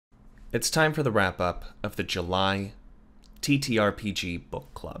It's time for the wrap-up of the July TTRPG Book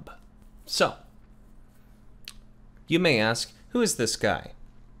Club. So, you may ask, who is this guy?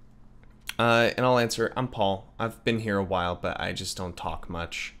 And I'll answer, I'm Paul. I've been here a while, but I just don't talk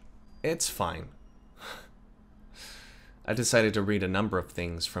much. It's fine. I decided to read a number of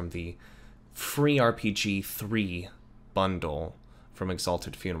things from the Free RPG 3 bundle from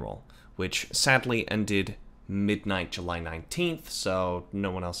Exalted Funeral, which sadly ended midnight July 19th, so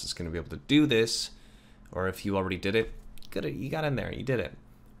no one else is going to be able to do this. Or if you already did it, good, you got in there, you did it.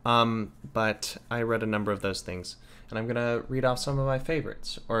 But I read a number of those things, and I'm going to read off some of my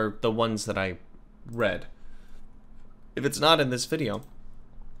favorites, or the ones that I read. If it's not in this video,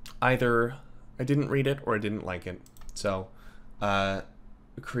 either I didn't read it or I didn't like it. So,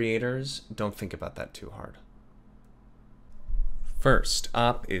 creators, don't think about that too hard. First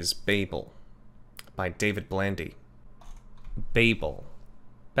up is Babel by David Blandy. Babel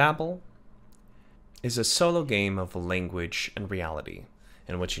is a solo game of language and reality,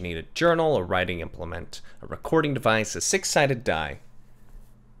 in which you need a journal, a writing implement, a recording device, a six-sided die,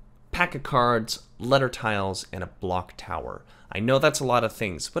 pack of cards, letter tiles, and a block tower. I know that's a lot of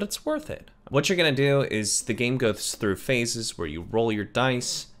things, but it's worth it. What you're going to do is the game goes through phases where you roll your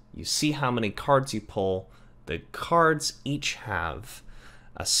dice, you see how many cards you pull. The cards each have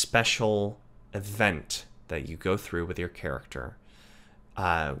a special event that you go through with your character,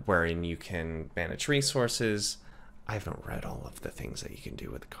 wherein you can manage resources. I haven't read all of the things that you can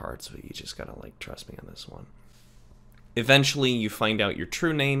do with the cards, but you just gotta, like, trust me on this one. Eventually, you find out your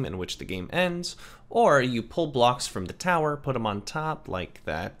true name, in which the game ends, or you pull blocks from the tower, put them on top, like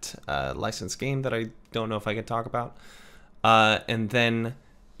that licensed game that I don't know if I can talk about. And then,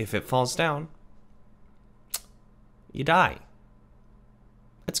 if it falls down, you die.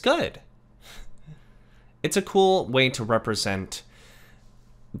 It's good. It's a cool way to represent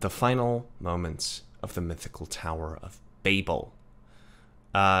the final moments of the mythical Tower of Babel,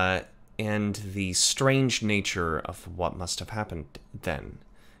 and the strange nature of what must have happened then.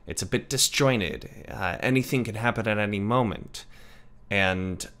 It's a bit disjointed. Anything can happen at any moment.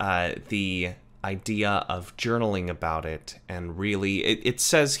 And the idea of journaling about it, and really, it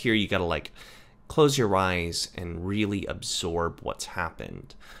says here you gotta, like, close your eyes and really absorb what's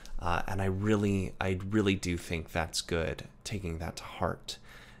happened. And I really do think that's good, taking that to heart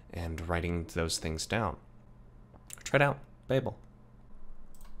and writing those things down. Try it out, Babel.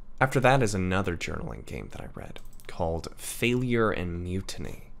 After that is another journaling game that I read called Failure and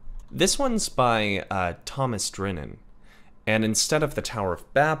Mutiny. This one's by Thomas Drennan, and instead of the Tower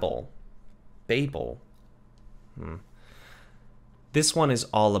of Babel, this one is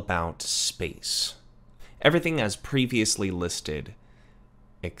all about space. Everything as previously listed,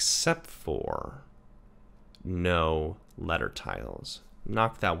 except for no letter tiles.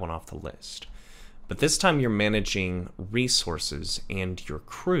 Knock that one off the list. But this time you're managing resources and your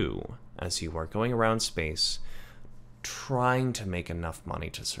crew as you are going around space, trying to make enough money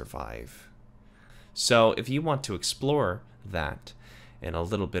to survive. So if you want to explore that in a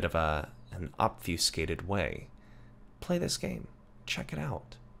little bit of an obfuscated way, play this game. Check it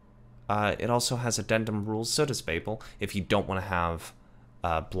out. It also has addendum rules, so does Babel. If you don't want to have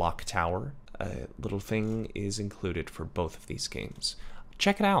a block tower, a little thing is included for both of these games.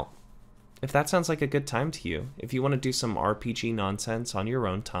 Check it out. If that sounds like a good time to you, if you want to do some RPG nonsense on your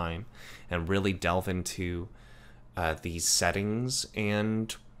own time and really delve into these settings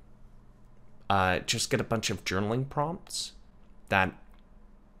and just get a bunch of journaling prompts, that,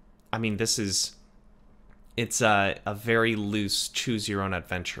 I mean, it's a very loose choose your own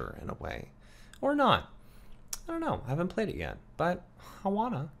adventure in a way. Or not. I don't know. I haven't played it yet, but I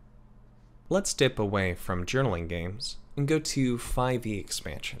wanna. Let's dip away from journaling games and go to 5e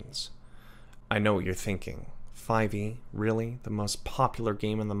expansions. I know what you're thinking. 5e? Really? The most popular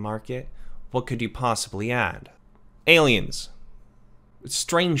game in the market? What could you possibly add? Aliens.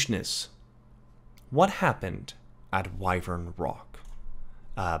 Strangeness. What happened at Wyvern Rock?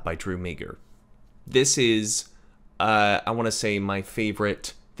 By Drew Meager. This is, I want to say, my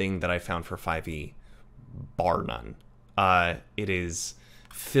favorite thing that I found for 5e, bar none. It is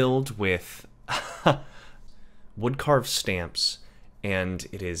filled with wood-carved stamps, and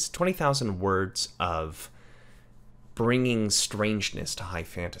it is 20,000 words of bringing strangeness to high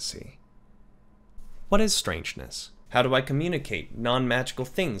fantasy. What is strangeness? How do I communicate non-magical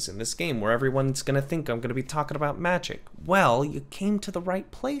things in this game where everyone's going to think I'm going to be talking about magic? Well, you came to the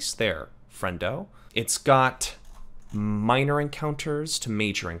right place there, friendo. It's got minor encounters to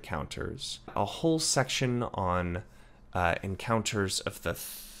major encounters, a whole section on encounters of the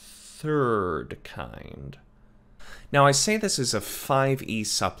third kind. Now, I say this is a 5e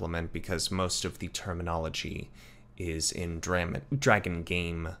supplement because most of the terminology is in Dragon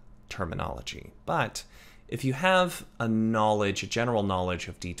game terminology. But if you have a general knowledge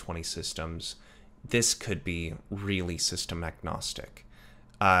of D20 systems, this could be really system agnostic.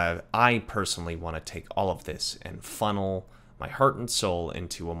 I personally want to take all of this and funnel my heart and soul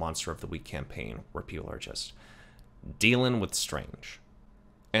into a Monster of the Week campaign where people are just dealing with strange.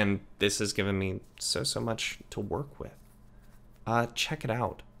 And this has given me so much to work with. Check it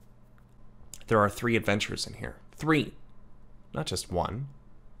out. There are 3 adventures in here. 3. Not just 1.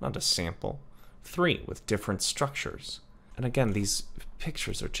 Not a sample. 3 with different structures. And again, these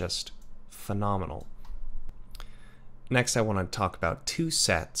pictures are just phenomenal. Next, I want to talk about 2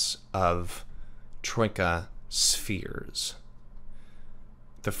 sets of Troika spheres.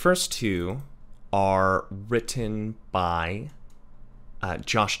 The first 2 are written by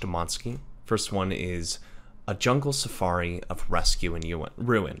Josh Domonsky. First one is A Jungle Safari of Rescue and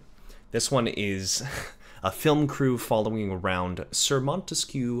Ruin. This one is a film crew following around Sir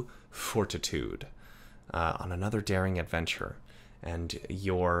Montesquieu Fortitude on another daring adventure. And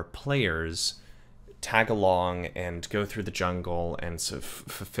your players tag along and go through the jungle and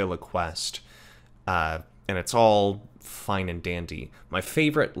fulfill a quest. And it's all fine and dandy. My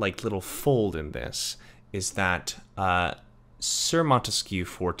favorite little fold in this is that Sir Montesquieu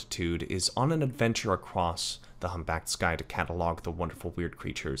Fortitude is on an adventure across the humpbacked sky to catalog the wonderful weird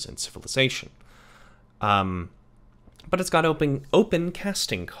creatures in civilization. But it's got open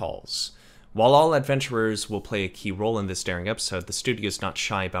casting calls. While all adventurers will play a key role in this daring episode, the studio is not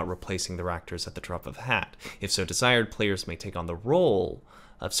shy about replacing their actors at the drop of a hat. If so desired, players may take on the role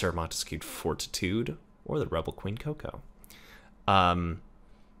of Sir Montesquieu Fortitude or the Rebel Queen Coco.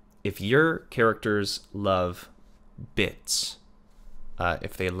 If your characters love bits,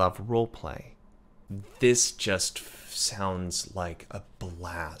 if they love roleplay, this just sounds like a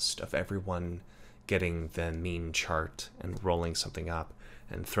blast of everyone getting the mean chart and rolling something up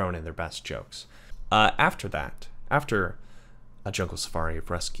and throwing in their best jokes. After that, after A Jungle Safari of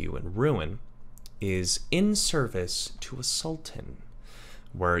Rescue and Ruin, is In Service to a Sultan,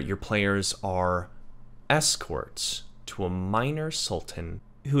 where your players are escorts to a minor sultan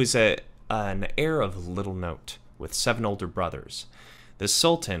who is an heir of little note with 7 older brothers. The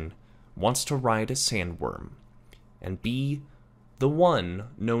sultan wants to ride a sandworm and be the one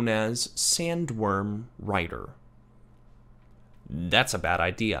known as Sandworm Rider. That's a bad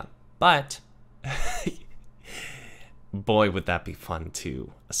idea, but boy, would that be fun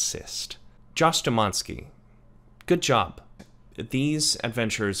to assist. Josh Domonsky, good job. These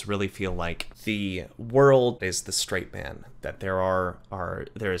adventures really feel like the world is the straight man, that there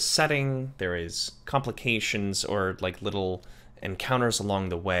is setting, there is complications or little encounters along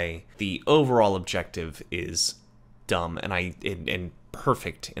the way. The overall objective is dumb and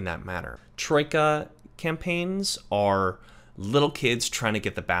perfect in that manner. Troika campaigns are little kids trying to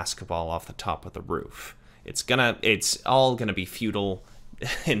get the basketball off the top of the roof. It's all gonna be futile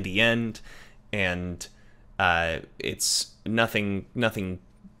in the end, and it's nothing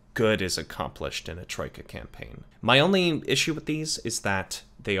good is accomplished in a Troika campaign. My only issue with these is that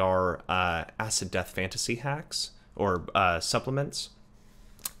they are acid death fantasy hacks or supplements,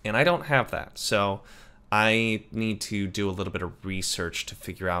 and I don't have that, so I need to do a little bit of research to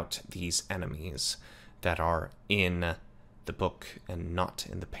figure out these enemies that are in the book and not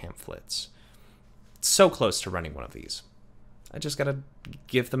in the pamphlets. It's so close to running one of these. I just gotta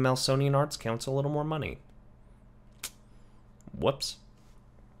give the Melsonian Arts Council a little more money. Whoops.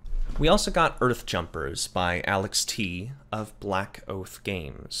 We also got Earthjumpers by Alex T. of Blackoath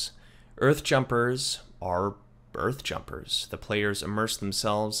Games. Earthjumpers are Earthjumpers. The players immerse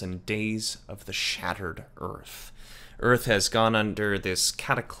themselves in days of the shattered Earth. Earth has gone under this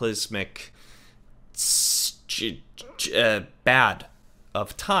cataclysmic bad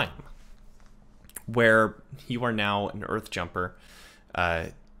of time, where you are now an Earthjumper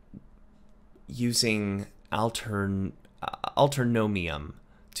using alternomium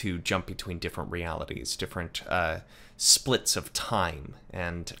to jump between different realities, different splits of time,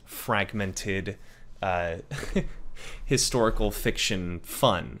 and fragmented historical fiction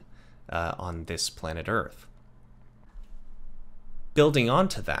fun on this planet Earth. Building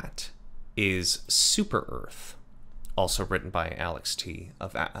onto that is Super Earth, also written by Alex T.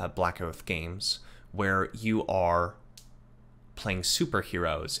 of Blackoath Games, where you are playing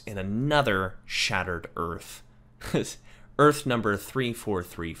superheroes in another shattered Earth, Earth number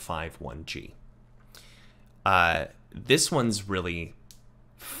 34351G. This one's really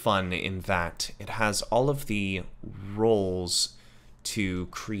fun in that it has all of the roles to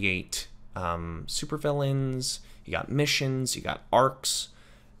create supervillains, You got missions, you got arcs,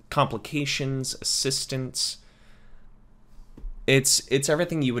 complications, assistance. It's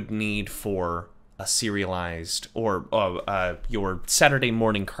everything you would need for a serialized or your Saturday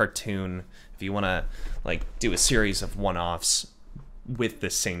morning cartoon if you want to like do a series of one-offs with the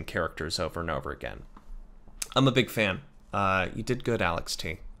same characters over and over again. I'm a big fan. You did good, Alex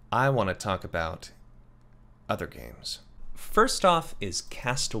T. I want to talk about other games. First off is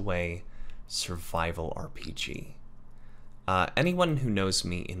Castaway Survival RPG. Anyone who knows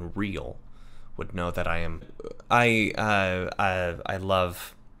me in real would know that I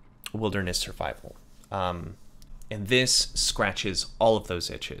love wilderness survival. And this scratches all of those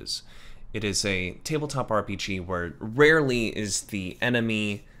itches. It is a tabletop RPG where rarely is the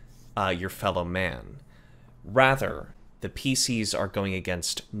enemy your fellow man. Rather, the PCs are going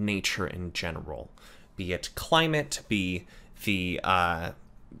against nature in general, be it climate, be the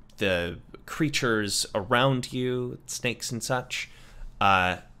creatures around you, snakes and such.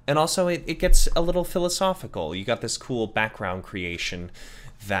 And also it gets a little philosophical. You got this cool background creation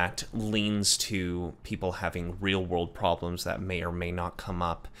that leans to people having real-world problems that may or may not come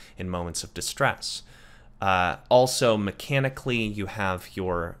up in moments of distress. Also, mechanically, you have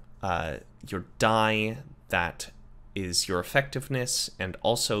your die that is your effectiveness and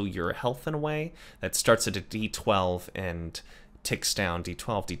also your health in a way that starts at a D12 and ticks down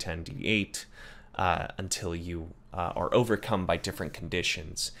D12, D10, D8 until you are overcome by different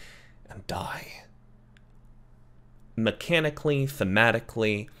conditions and die. Mechanically,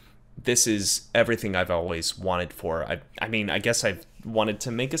 thematically, this is everything I've always wanted for. I mean, I guess I've wanted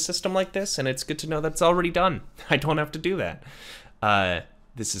to make a system like this, and it's good to know that's already done. I don't have to do that.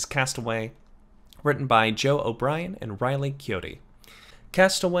 This is Castaway, written by Joe O'Brien and Riley Coyote.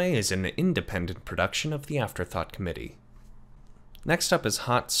 Castaway is an independent production of the Afterthought Committee. Next up is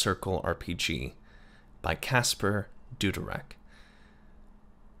Hot Circle RPG by Casper Duderek.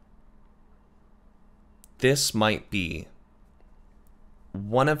 This might be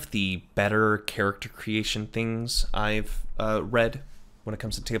one of the better character creation things I've read when it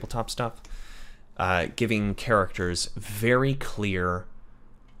comes to tabletop stuff. Giving characters very clear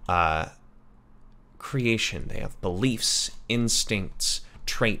creation. They have beliefs, instincts,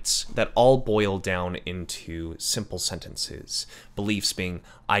 traits that all boil down into simple sentences. Beliefs being,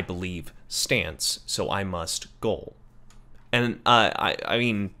 I believe, stance, so I must goal. And I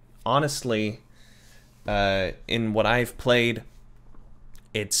mean, honestly, in what I've played,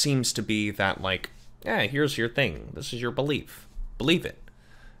 it seems to be that, like, yeah, here's your thing. This is your belief. Believe it.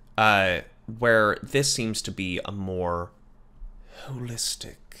 Where this seems to be a more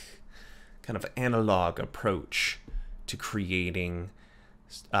holistic, kind of analog approach to creating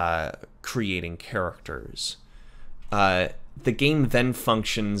characters. The game then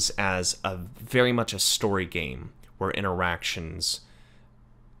functions as very much a story game where interactions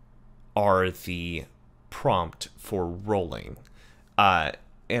are the prompt for rolling. And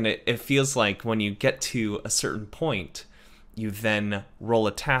it feels like when you get to a certain point, you then roll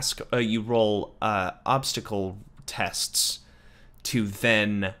a task, you roll obstacle tests to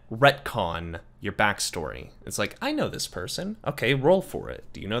then retcon your backstory. It's like, I know this person. Okay, roll for it.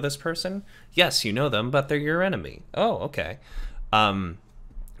 Do you know this person? Yes, you know them, but they're your enemy. Oh, okay.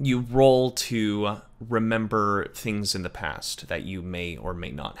 You roll to remember things in the past that you may or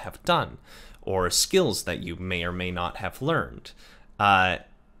may not have done, or skills that you may or may not have learned.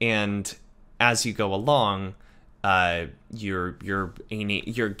 And as you go along, you're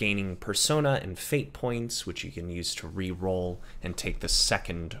gaining persona and fate points, which you can use to re-roll and take the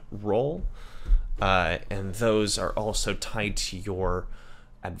second roll. And those are also tied to your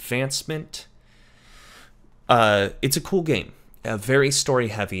advancement. It's a cool game. Very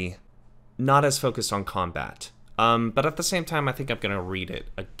story-heavy, not as focused on combat. But at the same time, I think I'm going to read it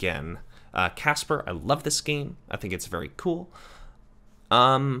again. Casper, I love this game. I think it's very cool.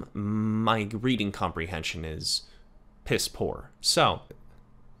 My reading comprehension is piss poor. So,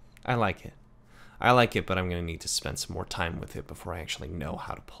 I like it. I like it, but I'm going to need to spend some more time with it before I actually know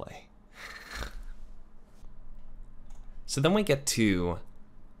how to play. So then we get to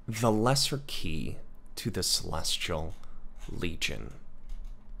The Lesser Key to the Celestial Legion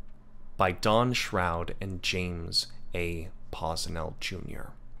by Don Shroud and James A. Posnell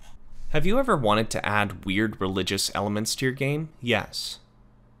Jr. Have you ever wanted to add weird religious elements to your game? Yes.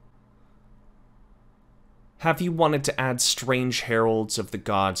 Have you wanted to add strange heralds of the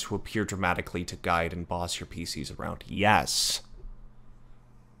gods who appear dramatically to guide and boss your PCs around? Yes.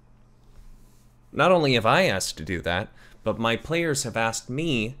 Not only have I asked to do that, but my players have asked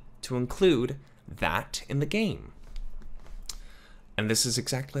me to include that in the game. And this is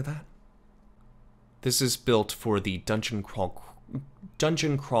exactly that. This is built for the Dungeon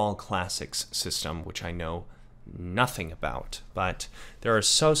Crawl Classics system, which I know nothing about, but there are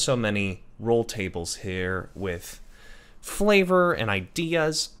so many roll tables here with flavor and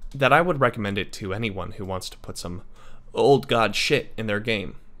ideas that I would recommend it to anyone who wants to put some old god shit in their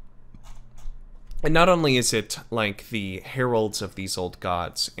game. And not only is it like the heralds of these old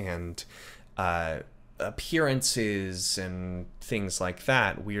gods and appearances and things like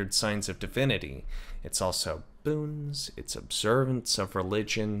that, weird signs of divinity, it's also boons, it's observance of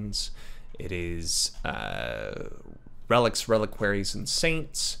religions, it is relics, reliquaries, and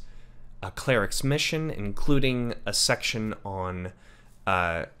saints, a cleric's mission, including a section on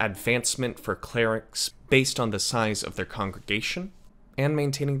advancement for clerics based on the size of their congregation, and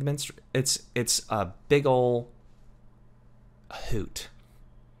maintaining the minstrel. It's a big ol' hoot.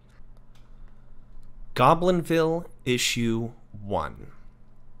 Goblinville Issue 1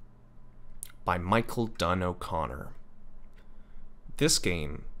 by Michael Dunn O'Connor. This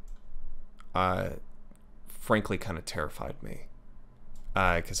game, frankly, kind of terrified me.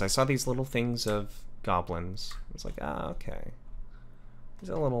 Because I saw these little things of goblins. I was like, ah, okay. It's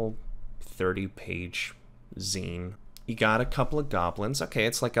a little 30-page zine. You got a couple of goblins. Okay,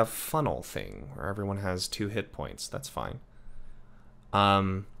 it's like a funnel thing where everyone has 2 hit points. That's fine.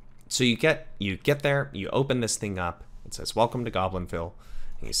 So you get there, you open this thing up. It says, "Welcome to Goblinville."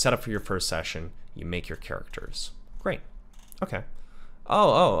 And you set up for your first session. You make your characters. Great. Okay.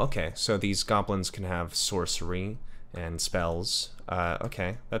 Oh, okay. So these goblins can have sorcery and spells.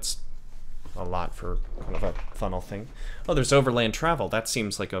 Okay, that's a lot for kind of a funnel thing. Oh, there's overland travel. That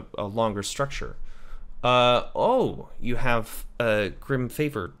seems like a longer structure. Oh, you have Grim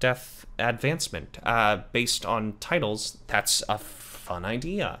Favor, Death Advancement, based on titles. That's a fun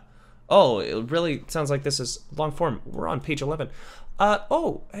idea. Oh, it really sounds like this is long form. We're on page 11.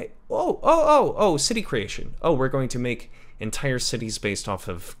 City creation. Oh, we're going to make entire cities based off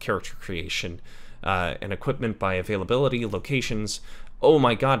of character creation, and equipment by availability, locations. Oh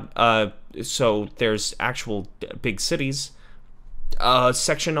my god, so there's actual big cities.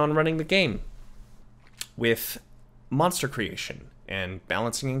 Section on running the game with monster creation and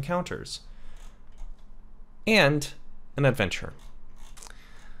balancing encounters. And an adventure.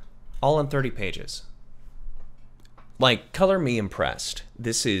 All in 30 pages. Like, color me impressed.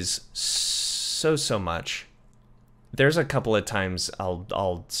 This is so much. There's a couple of times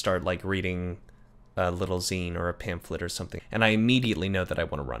I'll start like reading a little zine or a pamphlet or something, and I immediately know that I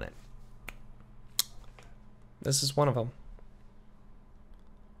want to run it. This is one of them.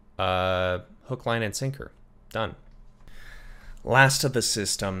 Hook, line, and sinker. Done. Last of the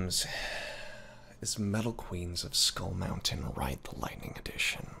systems is Metal Queens of Skull Mountain Ride the Lightning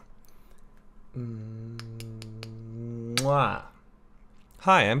Edition. Mwah.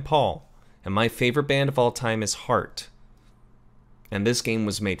 Hi, I'm Paul, and my favorite band of all time is Heart. And this game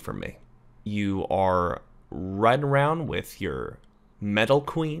was made for me. You are riding around with your Metal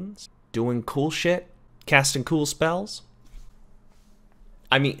Queens, doing cool shit, casting cool spells.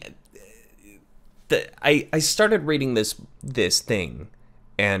 I mean, I started reading this thing,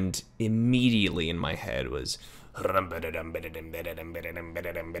 and immediately in my head was...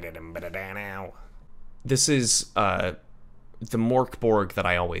 This is the Morkborg that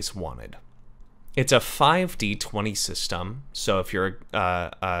I always wanted. It's a 5d20 system, so if you're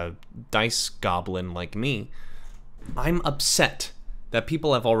a dice goblin like me, I'm upset that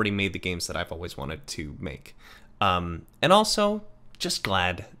people have already made the games that I've always wanted to make. And also, just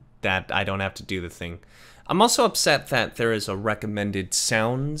glad that I don't have to do the thing. I'm also upset that there is a recommended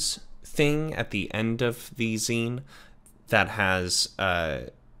sounds thing at the end of the zine that has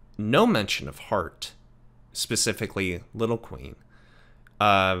no mention of Heart, specifically Little Queen.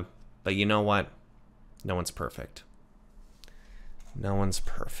 But you know what? No one's perfect. No one's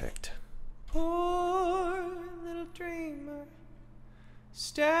perfect. Poor little dreamer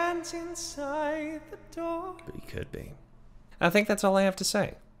stands inside the door. But he could be. I think that's all I have to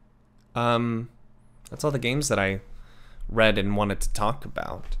say. That's all the games that I read and wanted to talk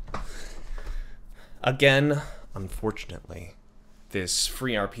about. Again, unfortunately, this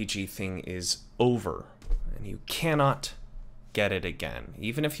free RPG thing is over, and you cannot get it again.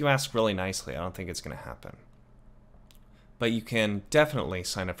 Even if you ask really nicely, I don't think it's going to happen. But you can definitely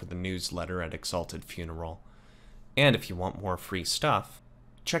sign up for the newsletter at Exalted Funeral. And if you want more free stuff,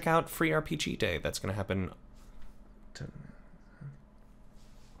 check out Free RPG Day. That's going to happen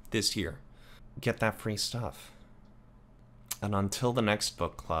this year. Get that free stuff. And until the next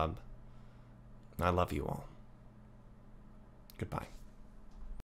book club, I love you all. Goodbye.